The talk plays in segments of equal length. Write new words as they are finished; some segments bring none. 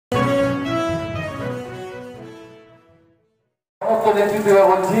সমস্ত নেতৃত্বে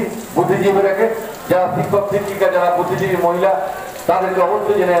বলছি বুদ্ধিজীবীরাকে, যারা শিক্ষক শিক্ষিকা, যারা বুদ্ধিজীবী মহিলা, তাদেরকে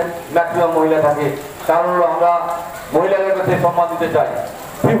অবশ্যই জেনে ম্যাক্সিমাম মহিলা থাকে। কারণ হলো আমরা মহিলাদের কাছে সম্মান দিতে চাই।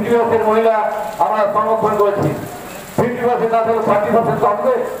 50% মহিলা আমরা সংরক্ষণ করেছি, 50% না থাকলে 30%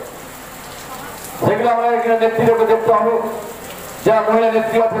 থাকবে। সেগুলো আমরা এখানে নেত্রীদেরকে দেখতে হবে, যারা মহিলা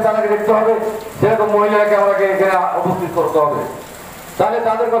নেত্রী আছে তাদেরকে দেখতে হবে, সেরকম মহিলাকে আমাকে এখানে উপস্থিত করতে হবে। তাহলে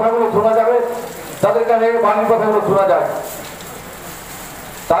তাদের কথাগুলো শোনা যাবে, তাদের কাছে বাণীর কথাগুলো শোনা যায়।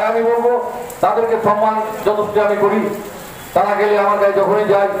 তাই আমি বলবো তাদেরকে সম্মান যথেষ্ট আমি করি। তারা গেলে আমার গায়ে যখনই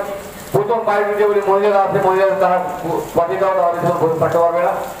যাই, প্রথম বাইরে যে বলি মহিলারা আছে, মহিলারা তারা বাড়িটাও তাদের জন্য বসে থাকতে পারবে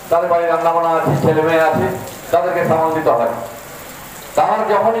না, তাদের বাড়ির রান্নাবান্না আছে, ছেলে মেয়ে আছে, তাদেরকে সামাল দিতে হয়। তারা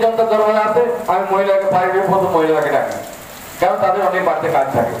যখনই জনতার দরবারে আসে আমি মহিলাকে বাইরে প্রথম মহিলাকে ডাকি, কারণ তাদের অনেক বাড়িতে কাজ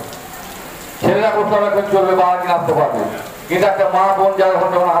থাকে। ছেলেরা বসে রাখলে চলবে, বাবা কিনে আসতে পারবে, কিন্তু একটা মা বোন যারা যখন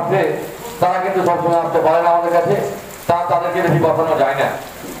আসে তারা কিন্তু সবসময় আসতে পারে না আমাদের কাছে, তাদেরকে বেশি বসানো যায় না।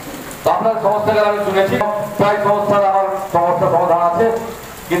 তো আপনার সমস্যাগুলো আমি শুনেছি, প্রায় সমস্যার আমার সমস্যার সমাধান আছে,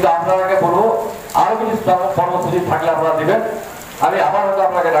 কিন্তু আপনাকে বলবো আরো কিছু কর্মসূচি থাকলে আপনারা দিবেন। আমি আবার হয়তো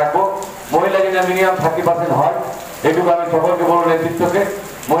আপনাকে ডাকবো, মহিলা যদি মিনিমাম 30% হয়, এটুকু আমি সকলকে বলবো, নেতৃত্বকে,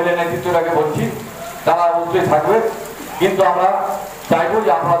 মহিলা নেতৃত্বটাকে বলছি, তারা অবশ্যই থাকবে। কিন্তু আমরা চাইবো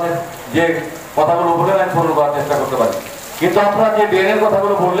যে আপনাদের যে কথাগুলো বললেন আমি পূরণ করার চেষ্টা করতে পারি। কিন্তু আপনারা যে ড্রেনের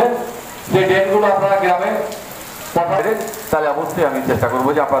কথাগুলো বললেন, সেই ড্রেনগুলো আপনারা গ্রামে পাঠাবেন, তাহলে অবশ্যই আমি চেষ্টা করবো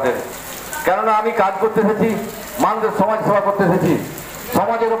যে আপনাদের, কেননা আমি কাজ করতে এসেছি, মানুষের সমাজ সেবা করতে এসেছি,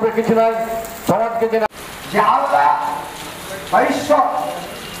 সমাজের উপরে কিছু নাই, সমাজকে যে আল্লাহ ঈশ্বর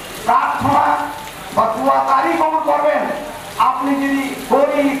প্রার্থনা বা দোয়া তারই কবুল করবেন আপনি যদি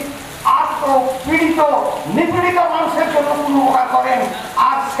গরিব, আত্ম পীড়িত, নিপীড়িত মানুষের জন্য কোনো উপকার করেন।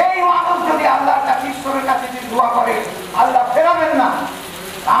 আর সেই মানুষ যদি আল্লাহর কাছে, ঈশ্বরের কাছে যদি দোয়া করে, আল্লাহ ফেরাবেন না।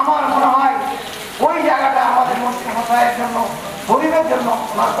 আমার মনে হয় ওই জায়গাটা আমাদের মন্ত্রী মশাইয়ের জন্য, গরিবের জন্য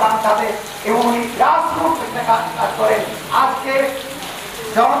ওনার প্রাণ থাকে এবং উনি গ্রাসরুট থেকে কাজ করেন। আজকে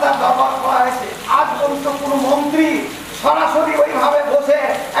জনতার দরবার করা হয়েছে, আজ পর্যন্ত কোনো মন্ত্রী সরাসরি ওইভাবে বসে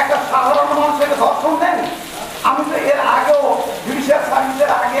একটা সাধারণ মানুষের দর্শন দেন। আমি তো এর আগেও জুডিশিয়াল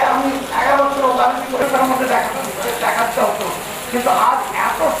সার্ভিসের আগে আমি 11 বছর ওকালতি করে তার মধ্যে দেখাতে হতো, কিন্তু আজ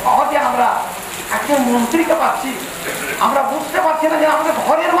এত সহজে আমরা একজন মন্ত্রীকে পাচ্ছি। আমরা বুঝতে পারছি না যে আমাদের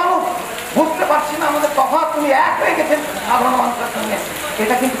ঘরের মানুষ, বুঝতে পারছি না আমাদের তফাৎ, তুমি এক হয়ে গেছেন সাধারণ মানুষের সঙ্গে।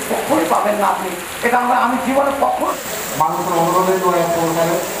 এটা কিন্তু কখনোই পাবেন না আপনি, এটা আমি জীবনে কখনো মানুষের অনুরোধে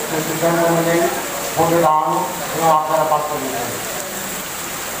সরকারের সিদ্ধান্ত অনুযায়ী ভোটে দাঁড়ানো এবং আপনারা পাস করে দিচ্ছেন।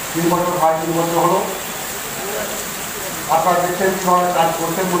 3 বছর 3 বছর হলো আপনারা দেখছেন কী ধরনের কাজ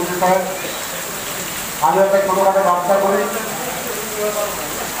করছেন মন্ত্রী সাহেব। আমি একটা ছোটোখাটো ব্যবসা করি,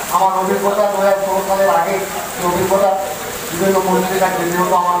 আমার অভিজ্ঞতা 2016 সালের আগে অভিজ্ঞতা বিভিন্ন মন্ত্রীর কাছে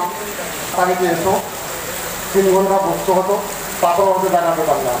যেহেতু আমার তারিখে এসো 3 ঘন্টা বসতে হতো, তারপর ওদের দেখাতে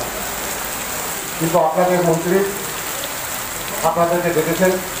পারলাম। কিন্তু আপনাদের মন্ত্রী আপনাদেরকে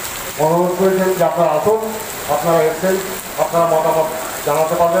দেখেছেন, অনুরোধ করেছেন যে আপনারা আসুন, আপনারা এসেছেন, আপনারা মতামত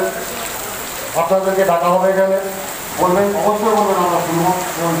জানাতে পারবেন। আপনাদেরকে ডাকা হবে গেলে বলবেন, অবশ্যই বলবেন, আমরা শুনব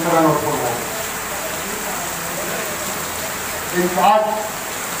এবং সেটা নোট করব। এই কাজ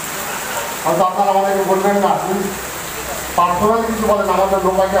হয়তো আপনারা আমাদেরকে বলবেন না, পার্সোনালি কিছু বলেন, আমাদের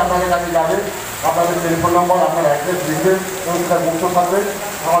লোক আছে আপনাদের কাছে যাবে, আপনাদের টেলিফোন নম্বর, আপনার অ্যাড্রেস লিখবেন এবং সেটা মুক্ত থাকবে,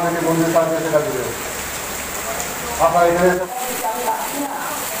 আমাদেরকে মন্দির কাছে সেটা দেবেন। আপনারা এখানে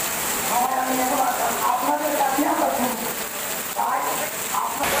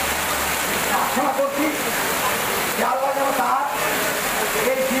প্রার্থনা করছি যে আল্লাহ যেন তার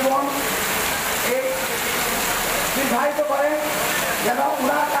এই জীবন এই দীর্ঘায়িত করেন, যেন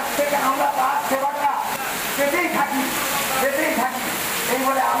ওনার কাছ থেকে আমরা তার সেবাটা পেতেই থাকি। এই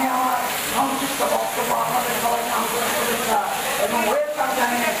বলে আমি আমার সংক্ষিপ্ত বক্তব্য আপনাদের সবাইকে আন্তরিক শুভেচ্ছা এবং ওয়েলকাম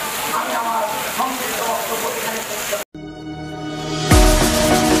জানিয়ে আমি আমার সংক্ষিপ্ত বক্তব্য এখানে।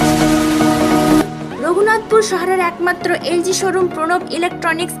 রঘুনাথপুর শহরের একমাত্র এলজি শোরুম প্রণব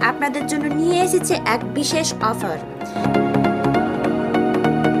ইলেকট্রনিক্স আপনাদের জন্য নিয়ে এসেছে এক বিশেষ অফার।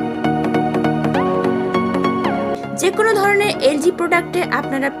 যে কোনো ধরনের এলজি প্রোডাক্টে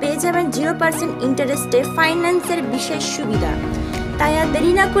আপনারা পেয়ে যাবেন 0% ইন্টারেস্টে ফাইন্যান্সের বিশেষ সুবিধা। তাই আর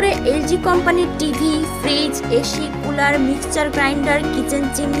দেরি না করে এলজি কোম্পানির TV, fridge, AC, cooler, mixture grinder, kitchen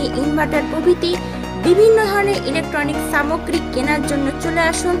chimney, inverter প্রভৃতি বিভিন্ন ধরনের ইলেকট্রনিক্স সামগ্রী কেনার জন্য চলে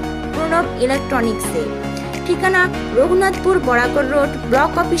আসুন প্রণব ইলেকট্রনিক্সে। ঠিকানা রঘুনাথপুর বরাকর রোড,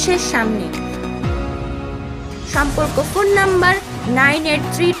 ব্লক অফিসের সামনে। সম্পর্ক ফোন নাম্বার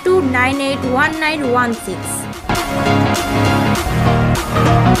 9832981916।